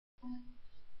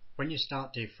When you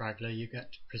start Defraggler, you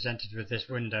get presented with this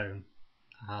window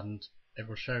and it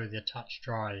will show the attached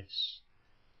drives.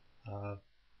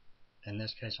 In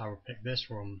this case I will pick this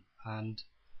one, and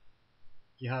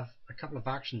you have a couple of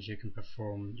actions you can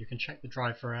perform. You can check the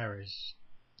drive for errors,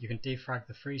 you can defrag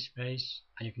the free space,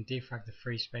 and you can defrag the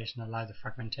free space and allow the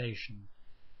fragmentation.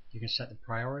 You can set the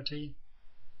priority,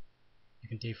 you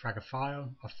can defrag a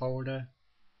file, a folder,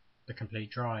 the complete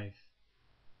drive.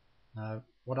 Now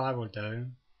what I will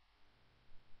do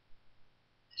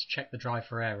is check the drive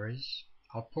for errors.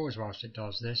 I'll pause whilst it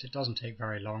does this. It doesn't take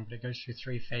very long, but it goes through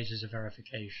 3 phases of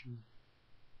verification.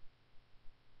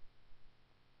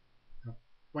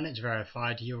 When it's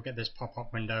verified, you'll get this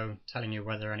pop-up window telling you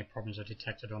whether any problems are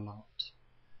detected or not.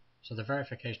 So the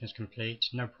verification is complete,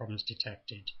 no problems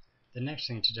detected. The next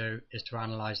thing to do is to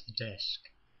analyze the disk.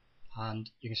 And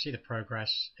you can see the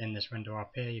progress in this window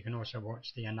up here. You can also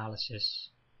watch the analysis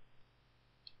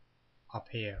up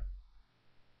here.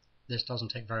 This doesn't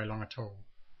take very long at all.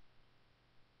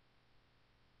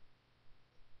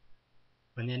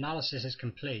 When the analysis is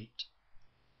complete,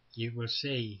 you will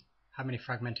see how many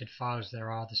fragmented files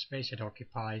there are, the space it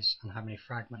occupies, and how many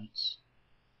fragments.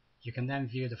 You can then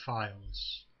view the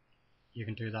files. You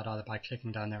can do that either by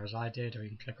clicking down there as I did, or you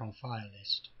can click on File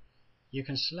List. You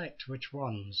can select which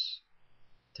ones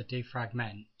to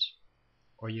defragment,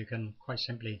 or you can quite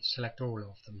simply select all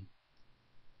of them.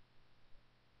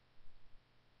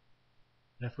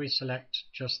 And if we select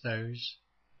just those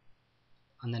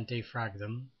and then defrag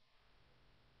them,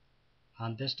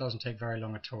 and this doesn't take very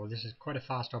long at all. This is quite a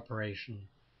fast operation.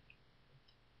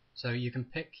 So you can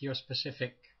pick your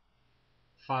specific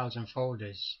files and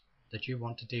folders that you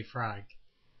want to defrag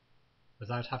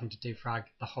without having to defrag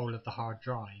the whole of the hard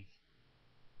drive.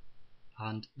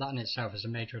 And that in itself is a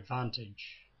major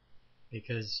advantage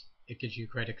because it gives you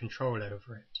greater control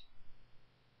over it.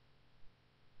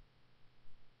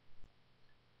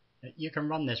 You can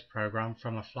run this program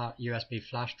from a USB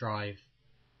flash drive.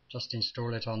 Just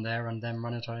install it on there and then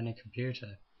run it on any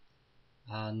computer,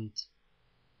 and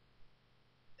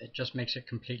it just makes it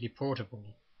completely portable.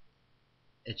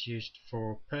 It's used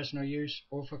for personal use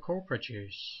or for corporate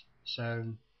use,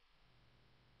 so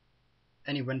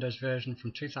any Windows version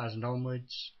from 2000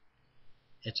 onwards,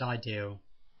 it's ideal,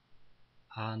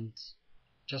 and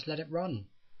just let it run.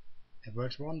 It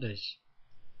works wonders.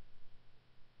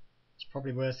 It's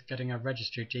probably worth getting a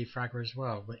registry defragger as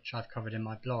well, which I've covered in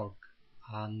my blog,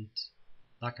 and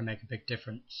that can make a big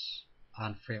difference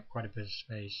and free up quite a bit of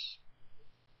space.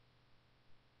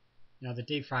 Now the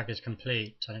defrag is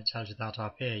complete, and it tells you that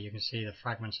up here. You can see the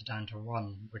fragments are down to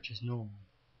 1, which is normal.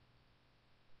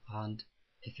 And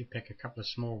if you pick a couple of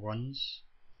small ones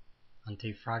and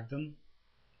defrag them,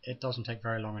 it doesn't take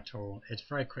very long at all. It's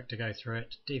very quick to go through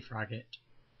it, defrag it,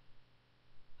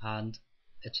 and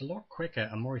it's a lot quicker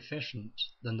and more efficient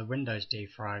than the Windows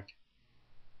defrag.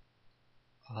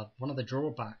 One of the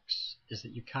drawbacks is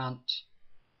that you can't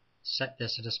set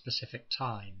this at a specific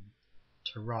time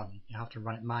to run. You have to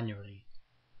run it manually.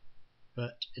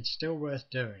 But it's still worth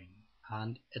doing,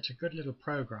 and it's a good little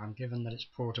program given that it's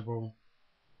portable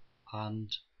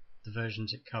and the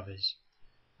versions it covers.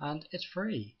 And it's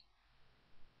free.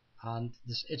 And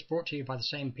it's brought to you by the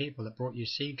same people that brought you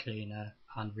CCleaner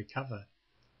and Recover.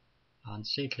 And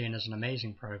CCleaner is an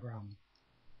amazing program.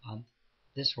 And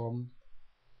this one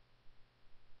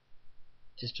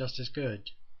is just as good,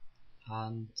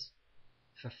 and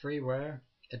for freeware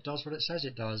it does what it says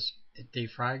it does. It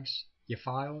defrags your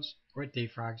files, or it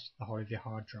defrags the whole of your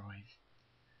hard drive.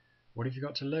 What have you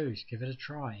got to lose? Give it a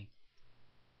try.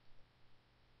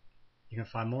 You can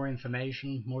find more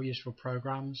information, more useful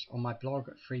programs on my blog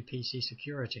at Free PC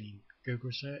Security.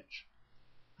 Google search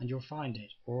and you'll find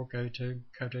it, or go to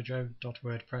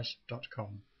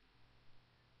kodojo.wordpress.com.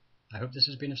 I hope this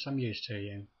has been of some use to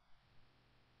you.